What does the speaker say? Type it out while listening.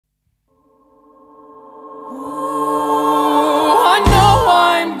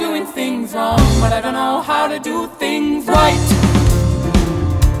how to do things right.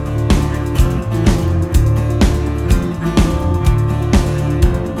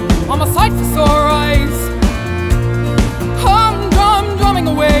 I'm a sight for sore eyes, drumming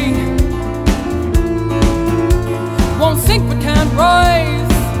away. Won't sink but can't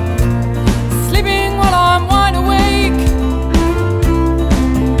rise, sleeping while I'm wide awake.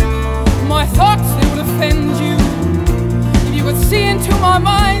 My thoughts, they would offend you if you could see into my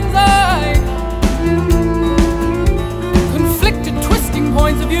mind's eye. Conflicted, twisting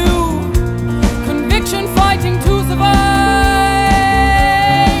points of view, conviction fighting to survive.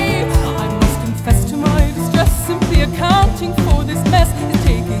 I must confess to my distress, simply accounting for this mess is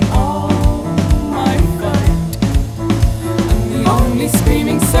taking all my fight. And the only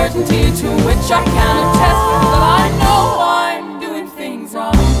screaming certainty to which I can attest is that I know I'm doing things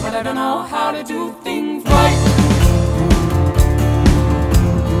wrong, but I don't know how to do things right.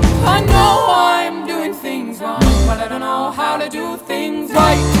 I know I'm doing things wrong, but I don't know how to do things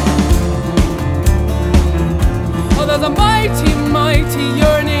right. Oh, there's a mighty, mighty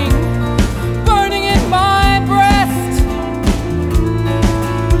yearning burning in my breast,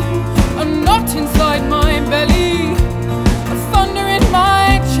 a knot inside my belly, a thunder in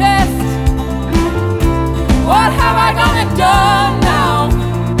my chest. What have I gonna done now?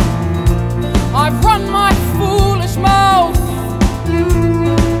 I've run my foolish mouth,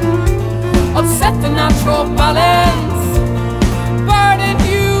 upset the natural balance, burdened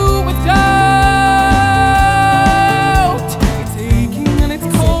you with doubt. It's aching and it's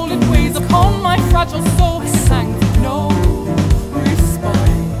cold, it weighs upon my fragile soul, sang with no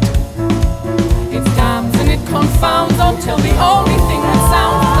respite. It damns and it confounds until the only thing that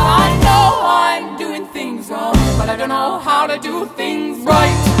sounds is that I know I'm doing things wrong, but I don't know how to do things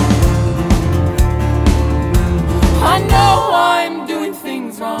right. I know I'm doing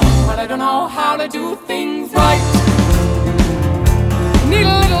things wrong, but I don't know how to do things right. Need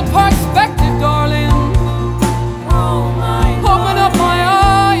a little perspective, darling. Open up my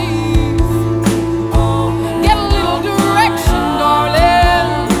eyes. Get a little direction,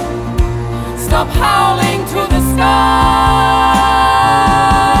 darling. Stop howling to the sky.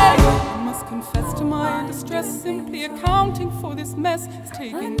 I must confess to my distress, simply accounting for this mess is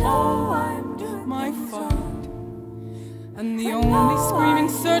taking all my fight. And the only screaming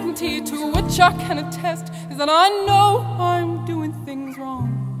certainty to which I can attest is that I know I'm doing things wrong.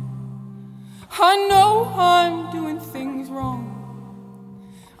 I know I'm doing things wrong.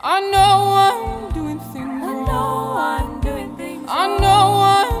 I know I'm doing things wrong. I know I'm doing things wrong. I know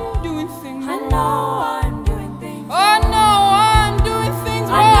I'm doing things wrong. I know I'm doing things wrong. I know I'm doing things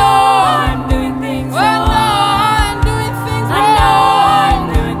wrong. I know I'm doing things wrong. I know I'm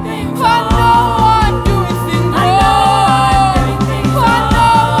doing things wrong. I know I'm doing things wrong. I know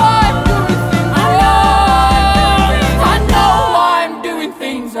I'm doing things wrong. I know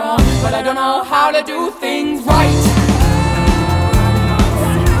but I don't know how to do things right.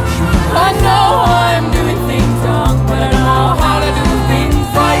 I know I'm doing things wrong, but I don't know how to do things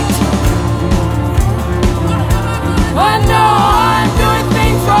right. I know I'm doing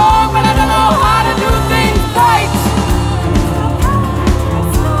things wrong, but I don't know how to do things right.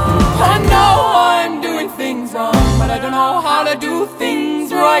 I know I'm doing things wrong, but I don't know how to do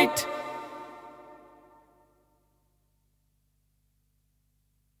things right.